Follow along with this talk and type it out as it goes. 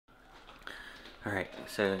Alright,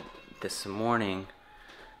 so this morning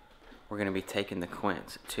we're going to be taking the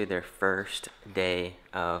Quints to their first day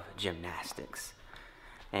of gymnastics.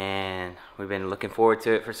 And we've been looking forward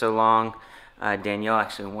to it for so long. Danielle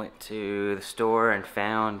actually went to the store and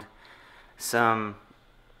found some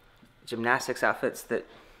gymnastics outfits that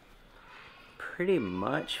pretty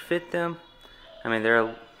much fit them. I mean,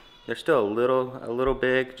 they're still a little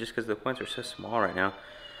big just because the Quints are so small right now.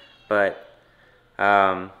 But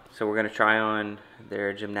so we're gonna try on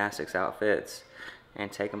their gymnastics outfits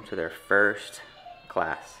and take them to their first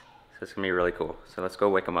class. So it's gonna be really cool. So let's go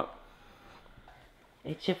wake them up.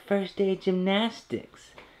 It's your first day of gymnastics.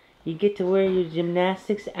 You get to wear your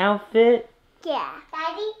gymnastics outfit? Yeah.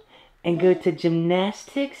 Daddy? And go to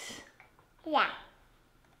gymnastics? Yeah.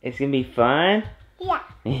 It's gonna be fun? Yeah.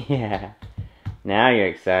 Yeah. Now you're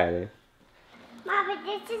excited. Mama,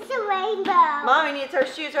 this is a rainbow. Mommy needs her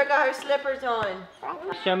shoes. I got her slippers on.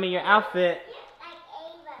 Show me your outfit. Like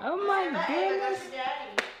Ava. Oh my goodness.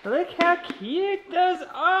 Look how cute those are.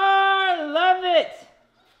 I love it.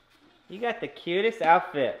 You got the cutest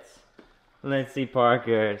outfits. Let's see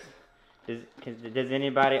Parker's. Does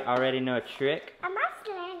anybody already know a trick? I'm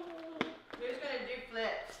asking. Who's going to do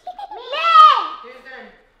flips? Me! Who's going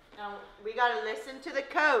to... No, we got to listen to the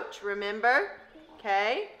coach, remember?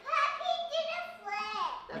 Okay? Puppy did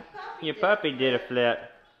a flip. Your puppy did a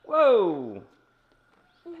flip. Whoa.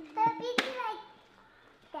 Puppy did like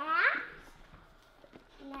that?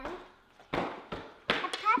 No. A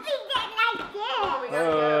puppy did like this.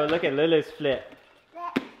 Oh, look at Lulu's flip.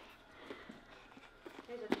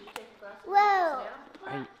 Whoa.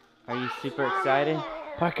 Are you super excited?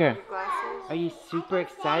 Parker, are you super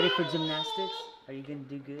excited for gymnastics? Are you going to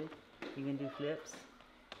do good? You going to do flips?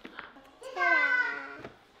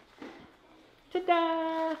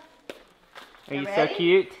 Ta-da! Are you so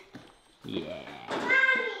cute? Yeah.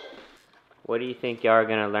 What do you think y'all are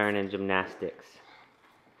going to learn in gymnastics?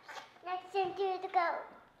 Listen to the coach.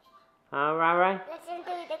 Right. Listen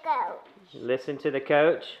to the coach. Listen to the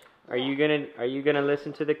coach. Are you gonna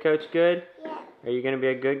listen to the coach good? Yeah. Are you gonna be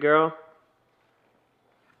a good girl?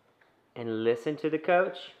 And listen to the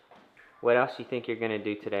coach? What else do you think you're gonna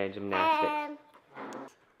do today in gymnastics?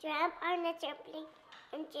 Jump on the trampoline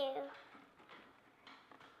and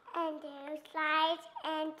do slides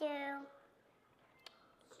and do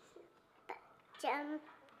jump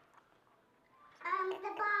on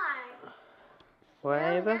the bar. What, No,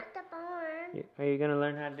 Ava? not the bar. Are you gonna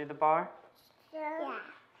learn how to do the bar? Yeah.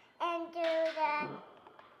 And do the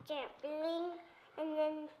trampoline and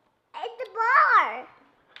then at the bar.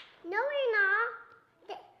 No, we're not.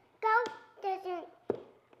 The coach doesn't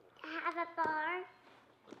have a bar.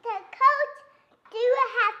 The coach do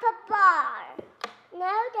have a bar.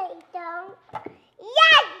 No, they don't.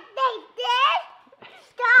 Yes, they did.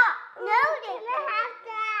 Stop. No, they don't have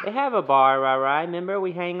that. They have a bar, right? Remember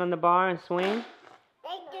we hang on the bar and swing?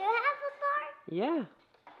 They do have a bar? Yeah.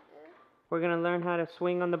 We're gonna learn how to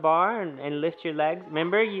swing on the bar and lift your legs.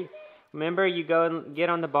 Remember you go and get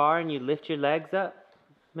on the bar and you lift your legs up.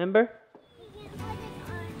 Remember?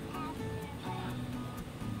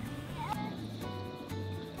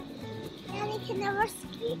 Daddy can never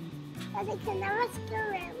ski. Daddy can never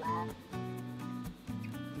gorilla.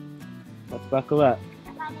 Let's buckle up.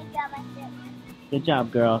 Mommy got my foot. Good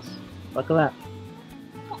job, girls. Buckle up.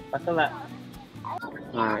 Buckle up.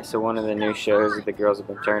 Alright, so one of the new shows that the girls have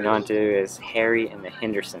been turned on to is Harry and the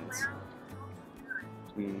Hendersons.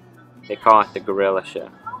 They call it the Gorilla Show.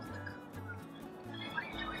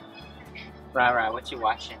 Right, what you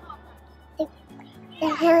watching? The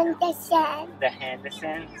Hendersons. The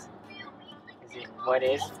Hendersons? What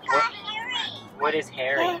is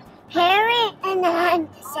Harry? Harry and the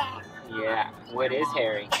Hendersons. Yeah, what is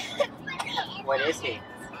Harry? What is he?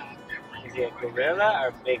 Is he a gorilla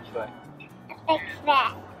or Bigfoot? Big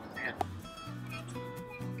fat.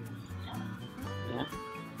 Yeah.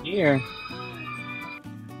 Here.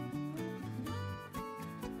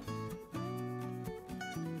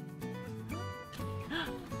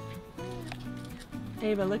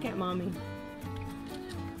 Ava, look at mommy.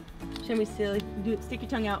 Show me silly. Stick your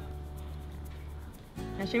tongue out.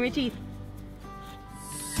 Now show me your teeth.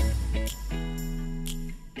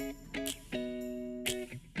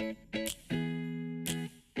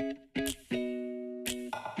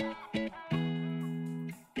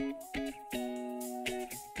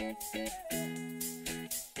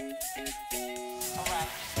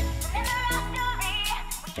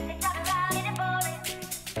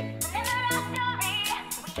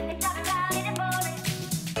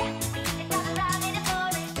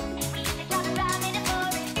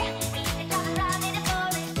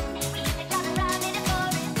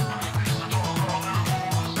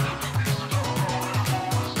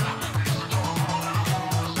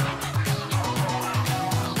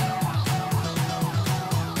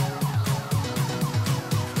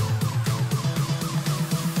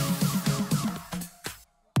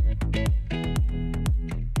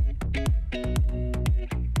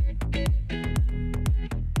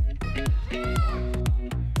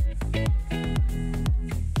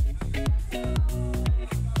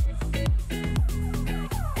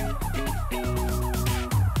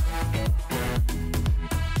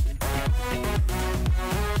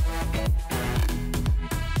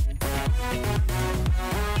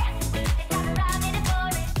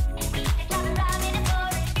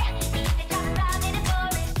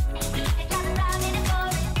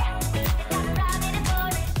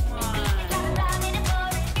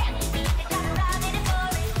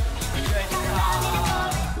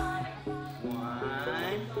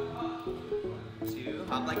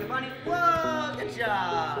 the bunny. Whoa, good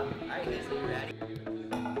job. All right, Hazel, you ready?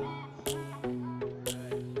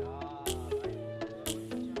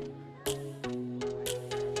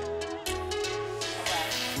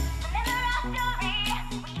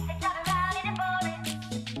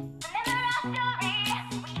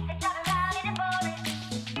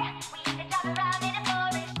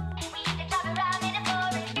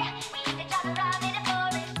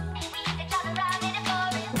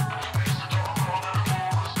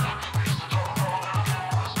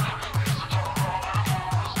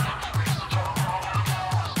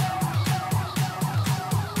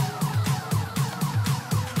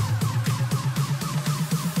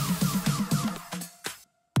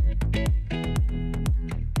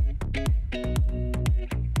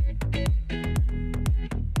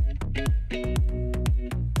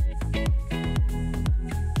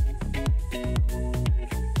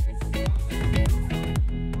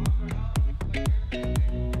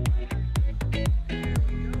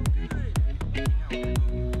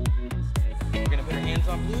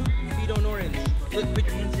 Look, put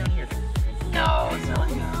your hands down here. No, so it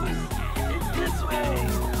goes. It's this way.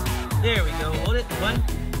 There we go. Hold it. 1,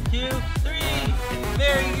 2, 3.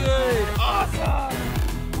 Very good. Awesome.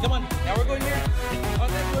 Come on. Now we're going here. On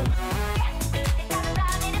that one.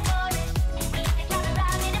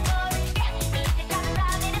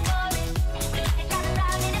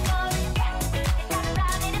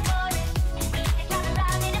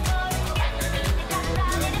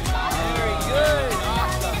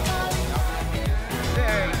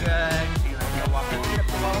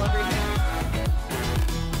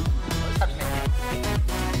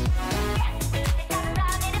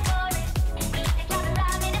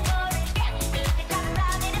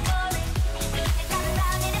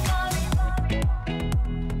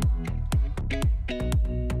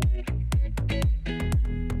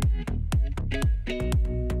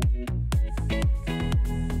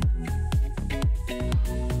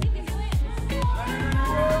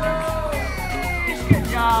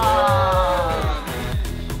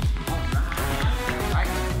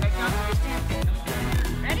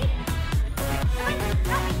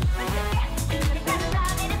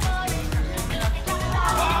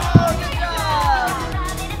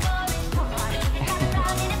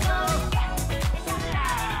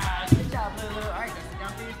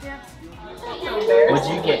 What'd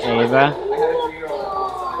you get, Ava?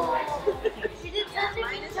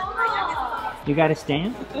 You got a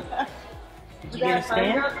stamp? Did you get a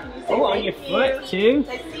stamp? Oh, on your foot too?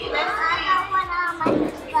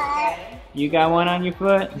 You got one on your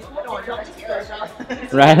foot?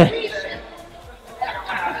 Right.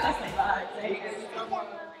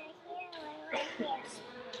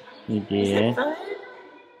 You did.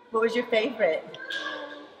 What was your favorite?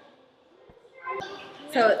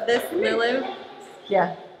 So this Lulu?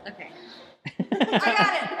 Yeah. Okay. I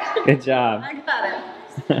got it. Good job. I got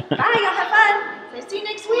it. Bye, y'all have fun. So see you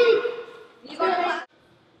next week. You go to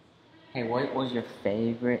Hey, what was your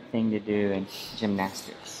favorite thing to do in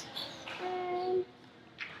gymnastics?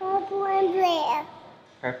 Purple and blue.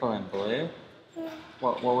 Purple and blue?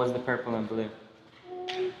 What was the purple and blue?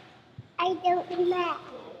 I don't know.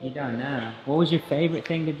 You don't know. What was your favorite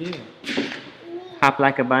thing to do? Hop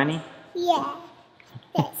like a bunny? Yeah.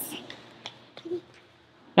 Yes.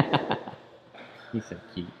 He's so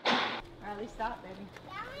cute. Riley, stop, baby.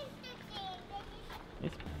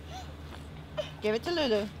 It's Give it to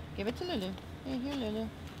Lulu. Give it to Lulu. Hey, here, Lulu.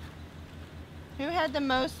 Who had the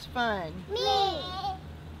most fun? Me.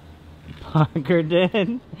 Walker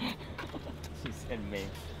did. She said me.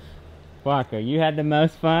 Walker, you had the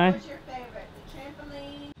most fun? What was your favorite? The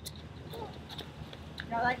trampoline?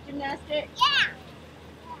 Y'all like gymnastics? Yeah.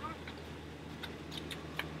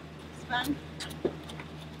 It's fun?